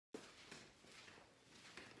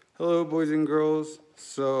Hello, boys and girls.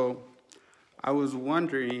 So, I was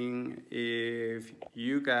wondering if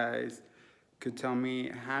you guys could tell me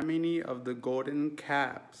how many of the golden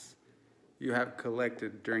caps you have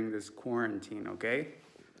collected during this quarantine, okay?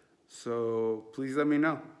 So, please let me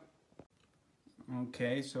know.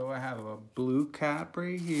 Okay, so I have a blue cap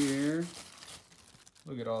right here.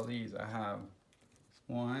 Look at all these. I have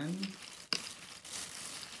 1,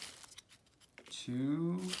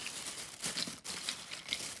 2,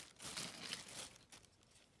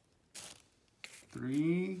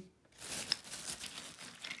 3,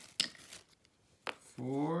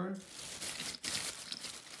 4,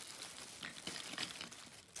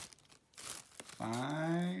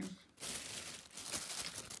 5,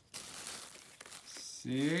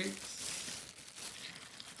 6,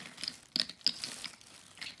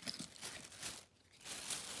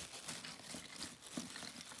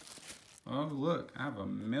 'Oh, look, I have a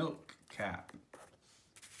milk cap.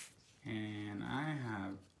 And I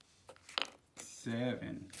have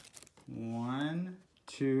 7. 1,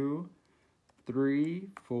 2, 3,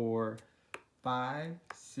 4, 5,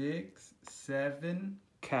 6, 7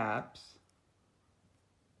 caps.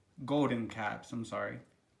 Golden caps, I'm sorry.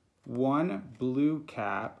 1 blue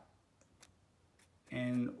cap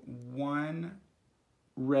and 1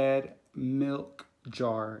 red milk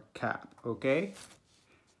jar cap, okay?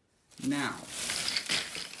 Now,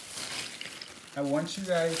 I want you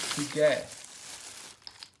guys to guess.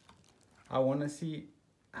 I want to see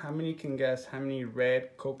how many can guess how many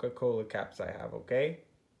red Coca-Cola caps I have, okay?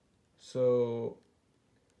 So,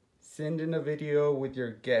 send in a video with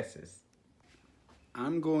your guesses.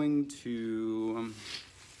 I'm going to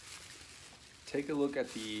take a look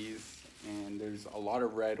at these, and there's a lot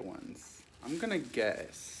of red ones. I'm gonna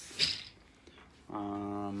guess.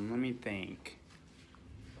 Let me think.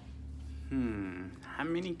 How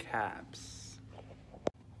many caps?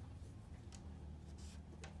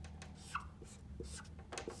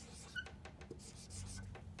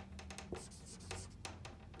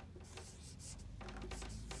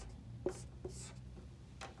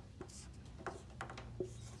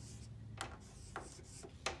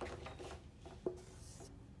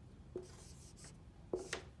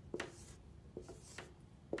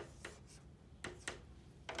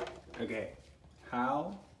 Okay,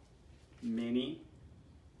 how many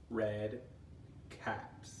red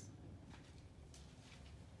caps?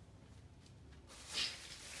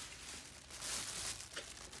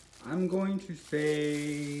 I'm going to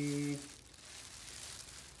say,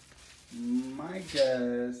 my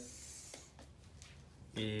guess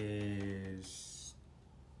is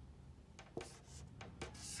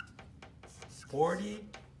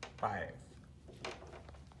 45.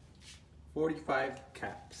 45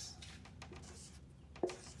 caps.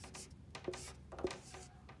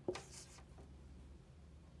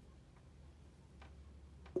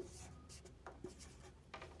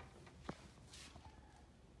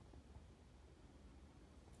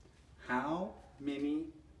 How many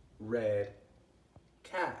red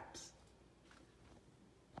caps?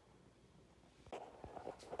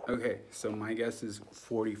 Okay, so my guess is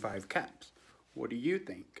 45 caps. What do you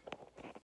think?